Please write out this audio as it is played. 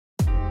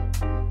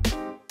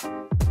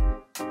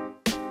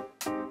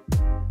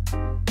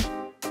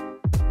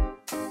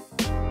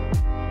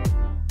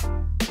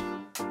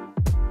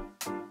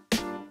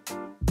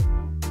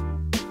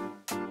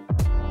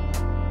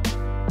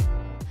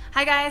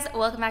Hi guys,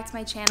 welcome back to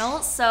my channel.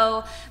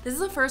 So this is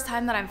the first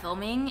time that I'm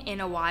filming in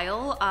a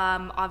while.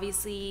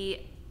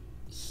 Obviously,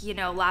 you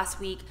know,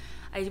 last week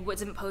I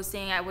wasn't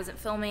posting, I wasn't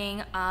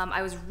filming.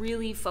 I was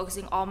really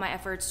focusing all my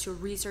efforts to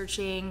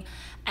researching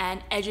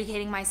and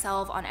educating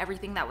myself on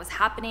everything that was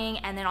happening.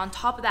 And then on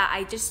top of that,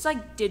 I just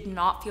did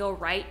not feel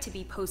right to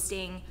be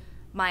posting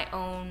my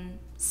own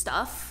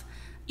stuff.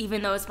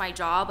 Even though it's my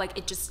job,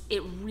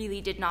 it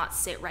really did not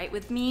sit right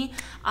with me.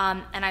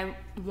 And I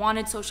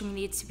wanted social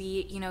media to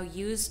be, you know,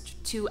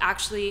 used to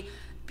actually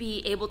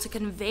be able to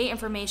convey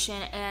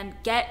information and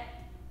get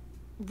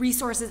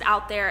resources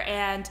out there.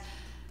 And,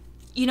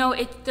 you know,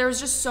 there's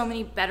just so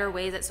many better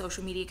ways that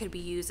social media could be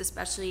used,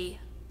 especially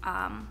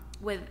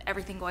with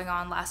everything going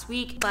on last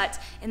week. But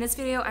in this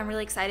video, I'm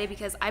really excited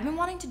because I've been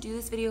wanting to do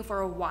this video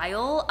for a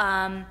while.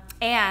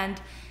 And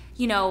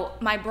you know,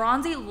 my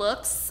bronzy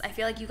looks, I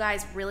feel like you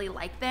guys really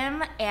like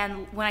them.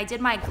 And when I did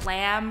my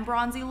glam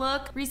bronzy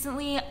look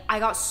recently, I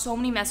got so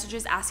many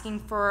messages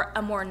asking for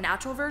a more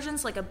natural version,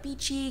 so like a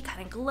beachy,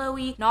 kind of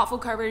glowy, not full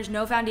coverage,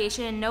 no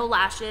foundation, no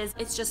lashes.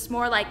 It's just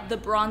more like the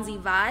bronzy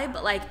vibe,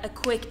 but like a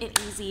quick and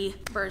easy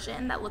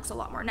version that looks a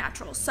lot more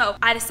natural. So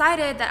I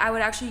decided that I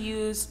would actually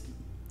use,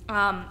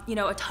 you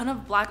know, a ton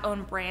of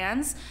Black-owned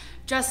brands,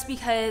 just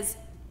because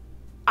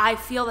I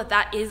feel that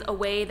that is a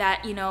way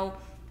that, you know,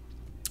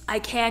 I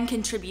can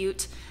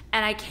contribute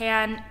and I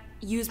can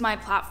use my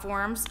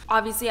platforms.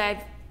 Obviously,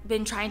 I've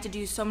been trying to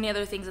do so many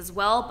other things as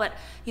well, but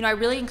you know, I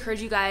really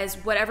encourage you guys,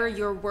 whatever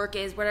your work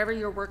is, whatever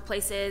your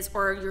workplace is,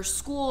 or your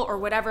school, or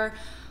whatever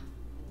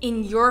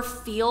in your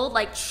field,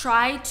 like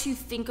try to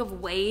think of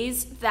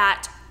ways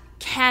that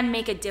can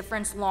make a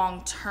difference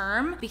long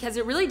term, because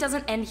it really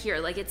doesn't end here.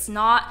 Like it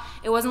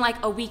wasn't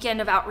like a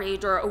weekend of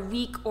outrage or a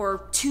week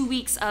or 2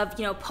 weeks of,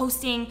 you know,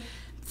 posting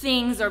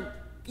things or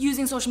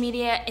using social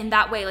media in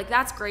that way. Like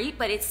that's great,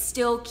 but it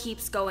still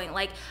keeps going.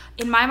 Like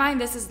in my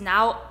mind, this is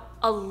now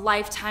a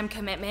lifetime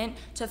commitment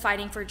to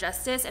fighting for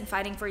justice and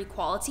fighting for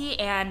equality.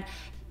 And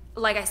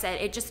like I said,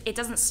 it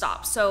doesn't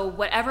stop. So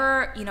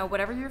whatever, you know,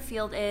 whatever your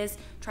field is,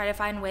 try to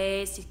find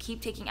ways to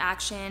keep taking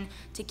action,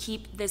 to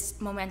keep this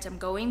momentum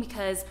going,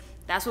 because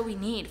that's what we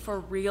need for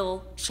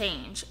real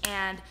change.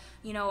 And,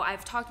 you know,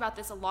 I've talked about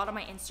this a lot on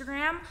my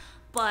Instagram,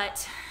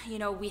 but, you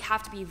know, we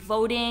have to be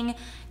voting.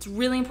 It's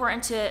really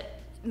important to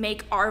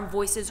make our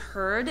voices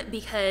heard,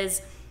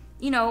 because,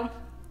 you know,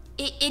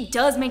 it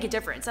does make a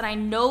difference. And I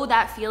know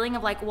that feeling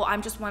of like, well,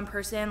 I'm just one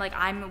person, like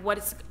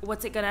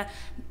what's it gonna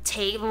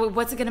take,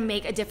 what's it gonna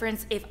make a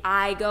difference if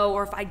I go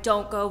or if I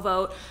don't go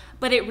vote?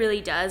 But it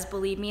really does,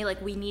 believe me.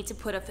 Like we need to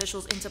put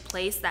officials into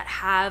place that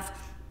have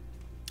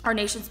our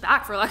nation's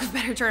back, for lack of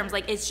better terms.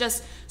 Like it's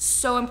just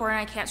so important.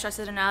 I can't stress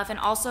it enough. And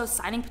also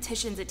signing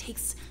petitions, it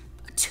takes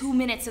 2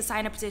 minutes to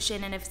sign a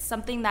petition, and if it's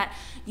something that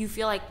you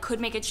feel like could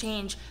make a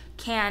change,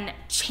 can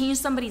change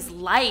somebody's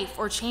life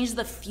or change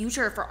the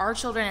future for our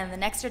children and the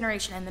next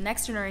generation and the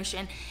next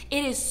generation,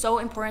 it is so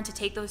important to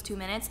take those 2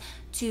 minutes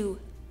to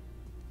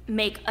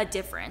make a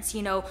difference.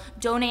 You know,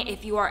 donate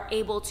if you are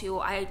able to.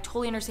 I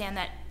totally understand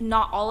that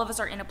not all of us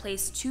are in a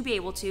place to be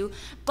able to,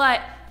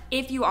 but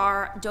if you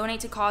are, donate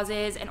to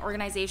causes and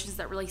organizations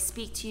that really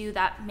speak to you.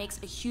 That makes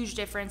a huge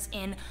difference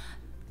in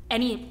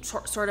any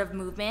sort of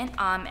movement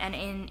and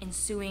in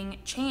ensuing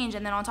change.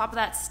 And then on top of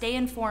that, stay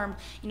informed,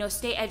 you know,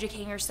 stay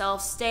educating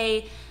yourself,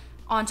 stay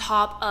on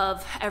top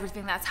of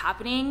everything that's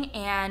happening.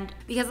 And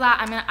because of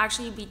that, I'm gonna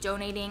actually be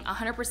donating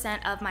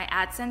 100% of my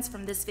AdSense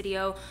from this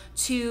video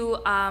to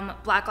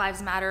Black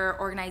Lives Matter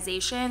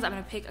organizations. I'm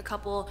gonna pick a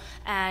couple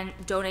and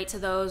donate to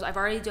those. I've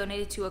already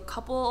donated to a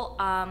couple,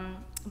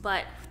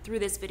 but through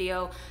this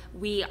video,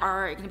 we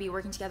are gonna be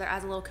working together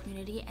as a little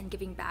community and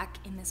giving back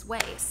in this way.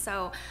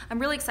 So I'm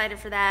really excited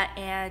for that.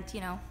 And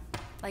you know,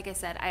 like I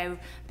said, I've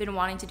been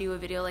wanting to do a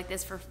video like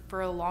this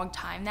for a long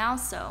time now,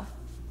 so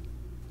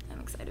I'm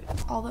excited.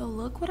 Although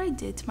look what I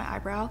did to my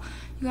eyebrow.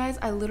 You guys,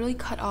 I literally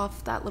cut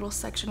off that little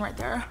section right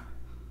there.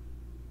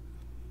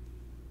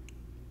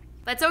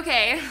 That's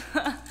okay.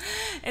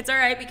 It's all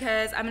right,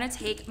 because I'm gonna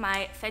take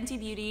my Fenty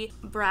Beauty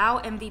Brow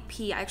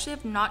MVP. I actually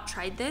have not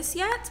tried this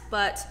yet,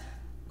 but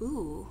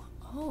ooh,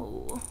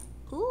 oh,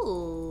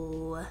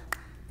 ooh.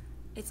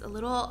 It's a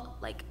little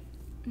like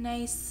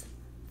nice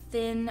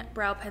thin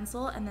brow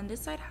pencil, and then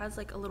this side has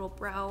like a little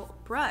brow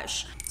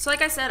brush. So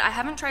like I said, I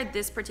haven't tried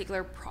this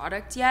particular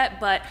product yet,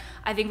 but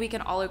I think we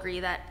can all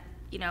agree that,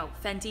 you know,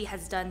 Fenty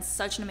has done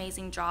such an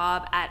amazing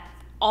job at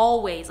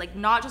always, like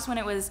not just when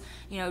it was,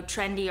 you know,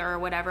 trendy or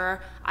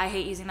whatever. I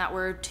hate using that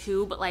word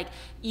too, but like,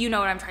 you know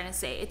what I'm trying to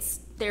say.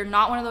 They're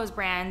not one of those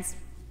brands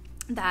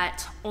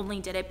that only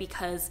did it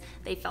because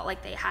they felt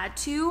like they had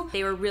to.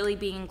 They were really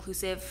being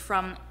inclusive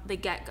from the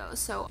get-go.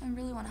 So I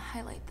really want to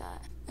highlight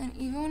that. And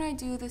even when I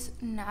do this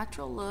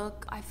natural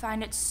look, I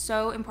find it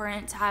so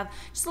important to have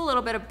just a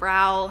little bit of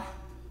brow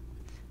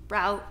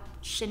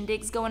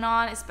shindigs going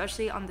on,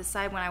 especially on this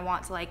side when I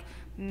want to like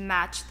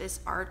match this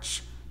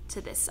arch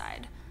to this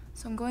side.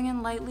 So I'm going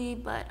in lightly,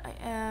 but I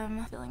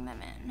am filling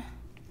them in.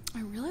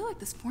 I really like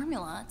this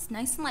formula. It's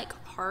nice and like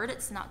hard.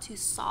 It's not too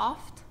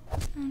soft.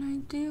 And I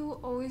do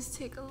always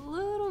take a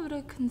little bit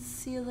of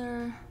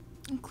concealer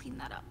and clean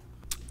that up.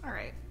 All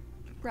right,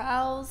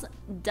 brows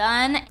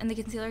done. And the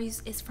concealer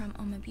is from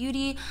Uoma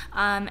Beauty,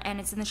 and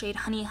it's in the shade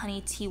Honey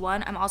Honey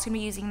T1. I'm also gonna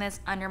be using this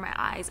under my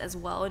eyes as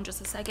well in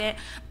just a second.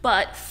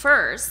 But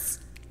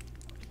first,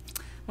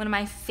 one of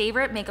my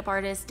favorite makeup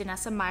artists,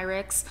 Danessa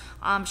Myricks,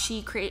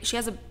 she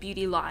has a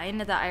beauty line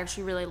that I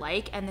actually really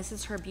like, and this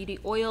is her beauty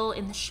oil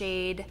in the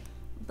shade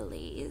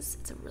Blaze.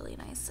 It's a really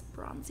nice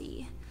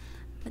bronzy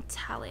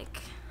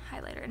metallic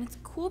highlighter, and it's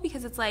cool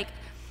because it's like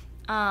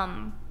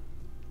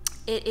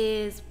it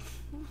is,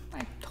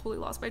 I totally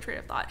lost my train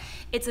of thought.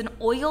 It's an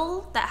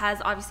oil that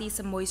has obviously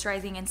some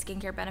moisturizing and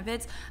skincare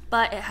benefits,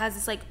 but it has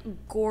this like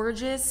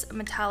gorgeous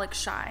metallic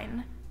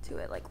shine to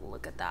it. Like,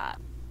 look at that.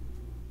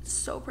 It's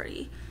so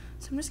pretty.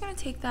 So I'm just gonna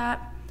take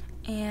that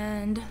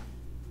and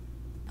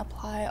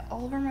apply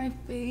all over my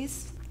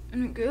face.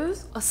 And it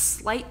gives a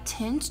slight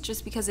tint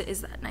just because it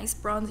is that nice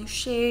bronzy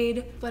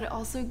shade, but it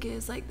also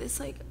gives like this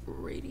like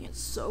radiance.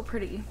 So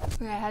pretty.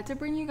 Okay, I had to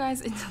bring you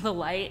guys into the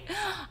light.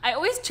 I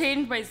always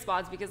change my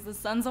spots because the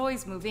sun's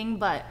always moving,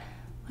 but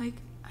like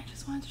I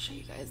just wanted to show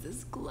you guys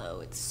this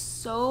glow. It's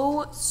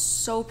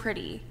so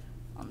pretty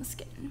on the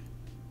skin.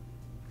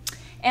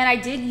 And I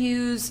did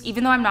use,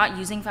 even though I'm not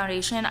using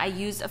foundation, I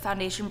used a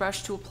foundation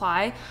brush to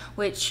apply,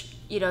 which,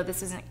 you know,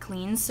 this isn't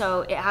clean,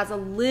 so it had a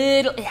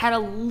little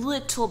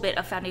bit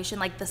of foundation,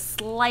 like the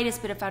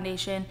slightest bit of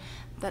foundation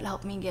that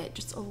helped me get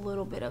just a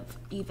little bit of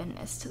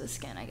evenness to the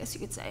skin, I guess you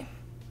could say.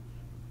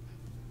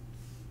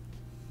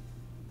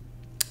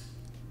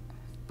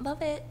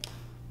 Love it.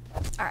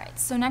 All right,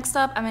 so next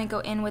up, I'm gonna go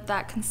in with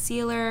that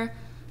concealer.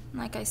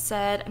 Like I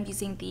said, I'm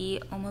using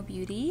the Uoma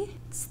Beauty.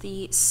 It's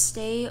the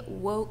Stay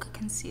Woke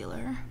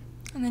Concealer.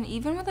 And then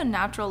even with a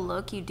natural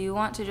look, you do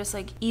want to just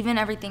like even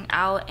everything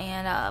out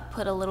and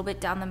put a little bit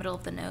down the middle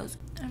of the nose.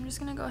 I'm just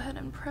gonna go ahead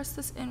and press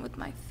this in with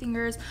my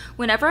fingers.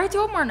 Whenever I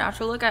do a more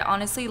natural look, I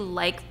honestly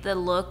like the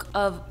look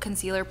of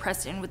concealer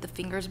pressed in with the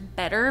fingers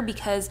better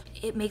because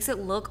it makes it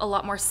look a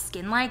lot more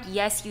skin-like.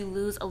 Yes, you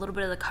lose a little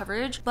bit of the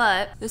coverage,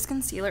 but this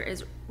concealer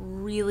is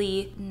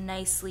really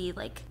nicely,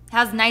 like,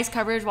 has nice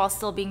coverage while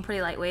still being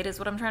pretty lightweight is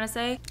what I'm trying to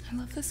say. I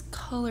love this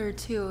color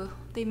too.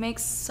 They make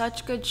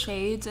such good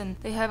shades and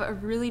they have a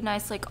really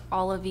nice like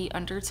olivey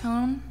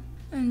undertone.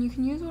 And you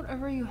can use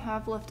whatever you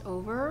have left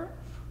over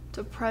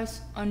to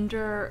press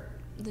under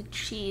the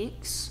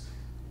cheeks.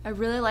 I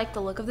really like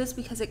the look of this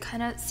because it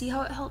kind of, see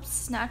how it helps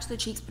snatch the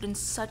cheeks but in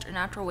such a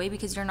natural way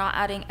because you're not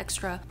adding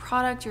extra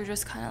product, you're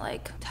just kind of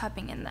like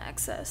tapping in the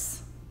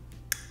excess.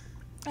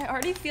 I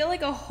already feel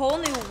like a whole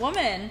new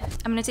woman.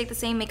 I'm gonna take the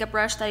same makeup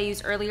brush that I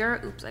used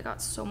earlier. Oops, I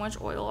got so much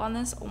oil on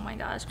this, oh my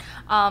gosh.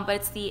 But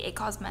it's the It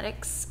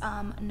Cosmetics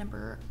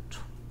number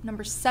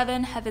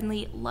 7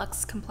 Heavenly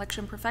Luxe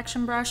Complexion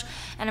Perfection brush,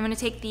 and I'm gonna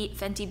take the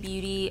Fenty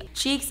Beauty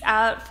Cheeks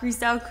Out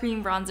Freestyle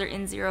Cream Bronzer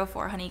in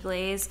 04 Honey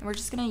Glaze, and we're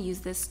just gonna use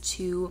this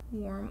to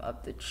warm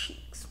up the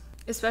cheeks.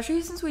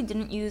 Especially since we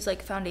didn't use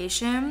like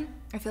foundation,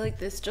 I feel like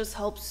this just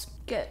helps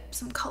get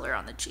some color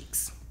on the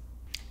cheeks.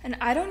 And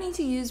I don't need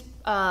to use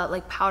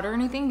like powder or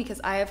anything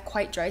because I have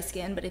quite dry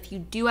skin, but if you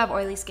do have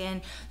oily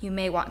skin, you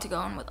may want to go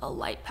in with a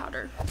light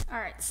powder. All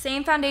right,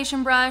 same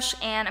foundation brush,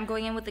 and I'm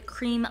going in with the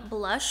cream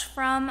blush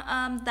from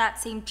that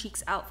same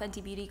Cheeks Out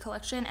Fenty Beauty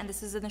collection, and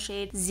this is in the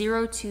shade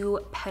 02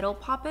 Petal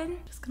Poppin'.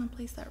 Just gonna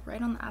place that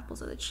right on the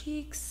apples of the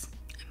cheeks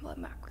and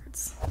blend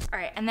backwards. All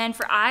right, and then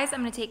for eyes, I'm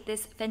gonna take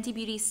this Fenty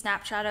Beauty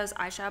Snap Shadows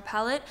eyeshadow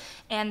palette,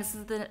 and this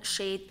is the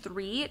shade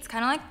 3. It's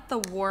kind of like the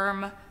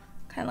warm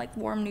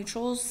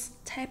neutrals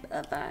type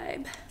of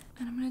vibe.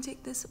 And I'm gonna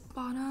take this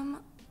bottom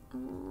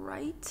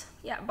right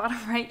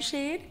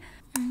shade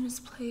and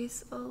just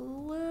place a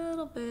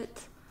little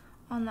bit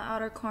on the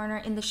outer corner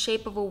in the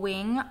shape of a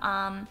wing.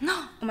 Oh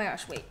my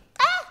gosh, wait.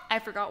 I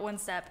forgot one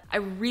step. I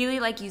really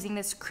like using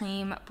this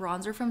cream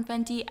bronzer from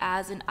Fenty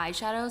as an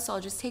eyeshadow, so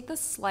I'll just take the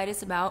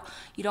slightest amount.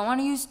 You don't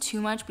want to use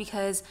too much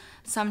because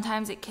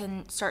sometimes it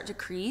can start to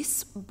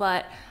crease,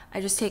 but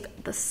I just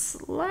take the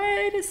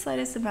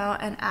slightest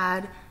amount and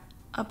add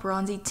a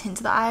bronzy tint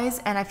to the eyes,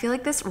 and I feel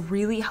like this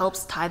really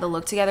helps tie the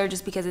look together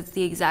just because it's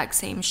the exact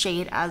same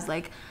shade as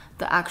like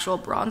the actual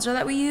bronzer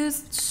that we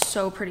used. It's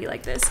so pretty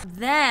like this.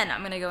 Then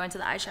I'm gonna go into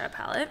the eyeshadow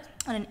palette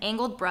on an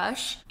angled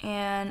brush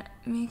and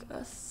make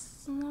a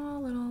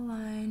small little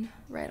line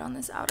right on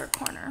this outer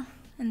corner.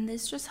 And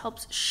this just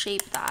helps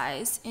shape the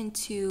eyes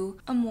into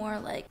a more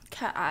like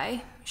cat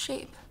eye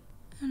shape.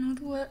 And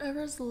with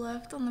whatever's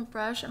left on the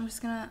brush, I'm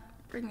just gonna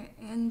bring it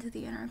into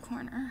the inner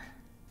corner.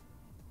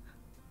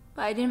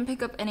 But I didn't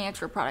pick up any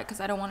extra product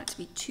because I don't want it to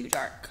be too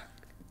dark.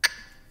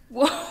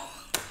 Whoa.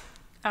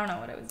 I don't know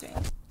what I was doing.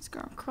 Just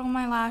gonna curl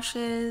my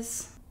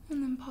lashes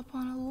and then pop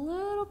on a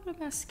little bit of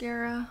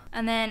mascara.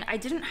 And then I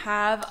didn't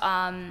have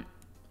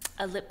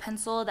a lip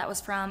pencil that was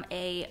from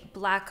a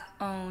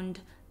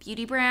Black-owned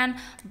beauty brand,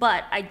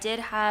 but I did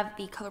have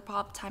the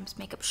ColourPop times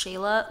Makeup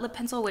Shayla lip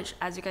pencil, which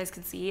as you guys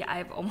can see,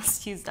 I've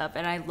almost used up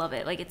and I love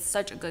it. Like, it's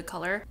such a good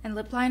color. And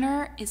lip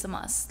liner is a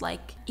must.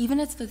 Like, even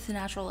if it's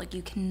natural, like,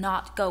 you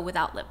cannot go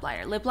without lip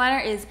liner. Lip liner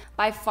is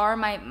by far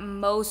my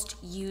most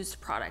used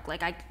product.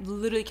 Like, I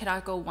literally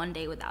cannot go one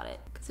day without it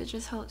because it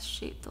just helps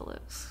shape the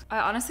lips. I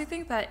honestly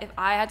think that if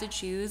I had to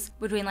choose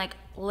between like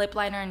lip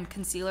liner and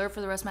concealer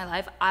for the rest of my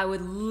life, I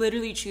would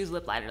literally choose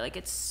lip liner. Like,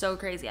 it's so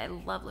crazy. I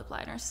love lip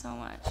liner so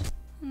much.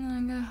 And then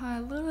I'm gonna apply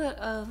a little bit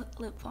of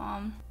lip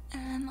balm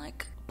and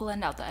like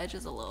blend out the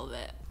edges a little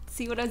bit.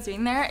 See what I was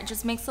doing there? It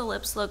just makes the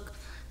lips look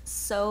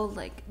so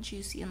like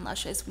juicy and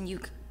luscious when you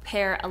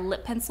pair a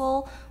lip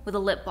pencil with a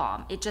lip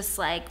balm. It just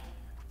like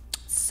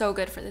so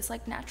good for this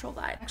like natural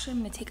vibe. Actually, I'm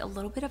gonna take a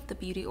little bit of the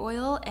beauty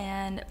oil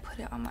and put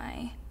it on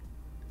my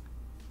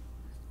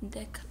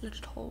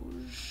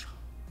décolletage.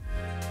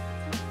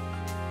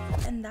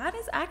 And that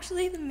is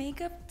actually the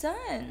makeup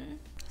done.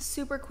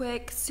 Super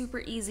quick, super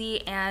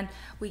easy, and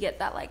we get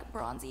that like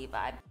bronzy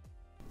vibe.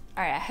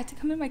 All right, I had to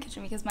come in my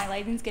kitchen because my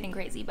lighting's getting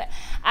crazy, but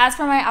as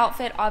for my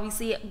outfit,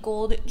 obviously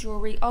gold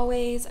jewelry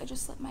always. I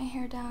just let my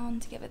hair down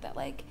to give it that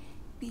like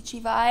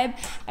beachy vibe.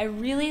 I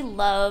really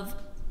love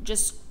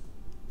just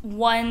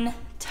one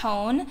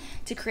tone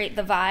to create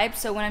the vibe.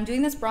 So when I'm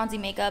doing this bronzy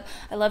makeup,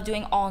 I love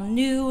doing all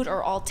nude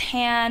or all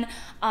tan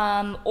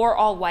or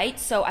all white.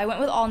 So I went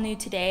with all nude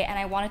today, and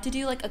I wanted to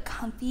do like a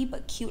comfy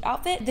but cute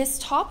outfit. This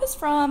top is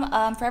from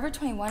Forever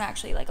 21,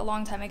 actually, like a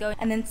long time ago.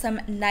 And then some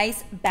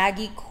nice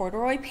baggy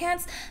corduroy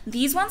pants.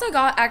 These ones I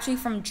got actually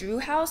from Drew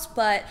House,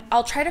 but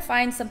I'll try to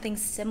find something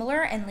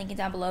similar and link it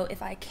down below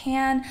if I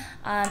can.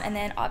 And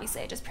then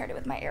obviously I just paired it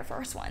with my Air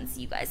Force Ones.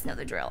 You guys know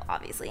the drill,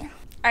 obviously.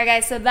 All right,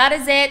 guys, so that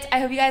is it. I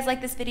hope you guys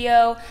liked this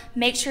video.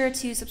 Make sure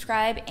to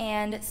subscribe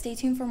and stay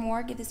tuned for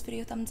more. Give this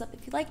video a thumbs up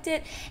if you liked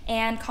it,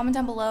 and comment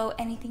down below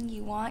anything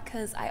you want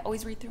because I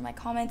always read through my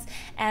comments.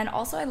 And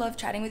also, I love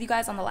chatting with you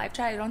guys on the live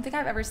chat. I don't think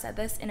I've ever said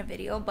this in a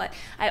video, but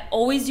I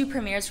always do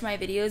premieres for my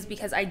videos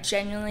because I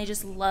genuinely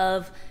just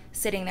love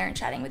sitting there and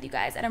chatting with you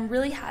guys. And I'm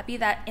really happy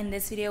that in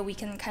this video we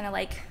can kind of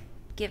like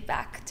give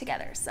back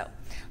together. So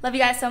love you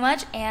guys so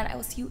much, and I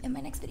will see you in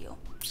my next video.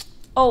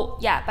 Oh,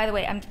 yeah, by the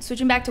way, I'm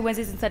switching back to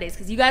Wednesdays and Sundays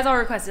because you guys all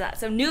requested that.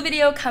 So new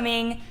video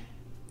coming.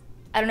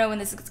 I don't know when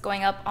this is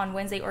going up, on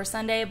Wednesday or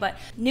Sunday, but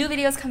new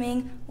videos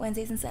coming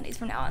Wednesdays and Sundays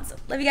from now on. So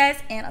love you guys,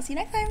 and I'll see you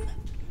next time.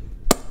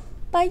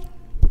 Bye.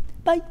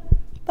 Bye.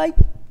 Bye.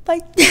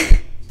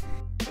 Bye.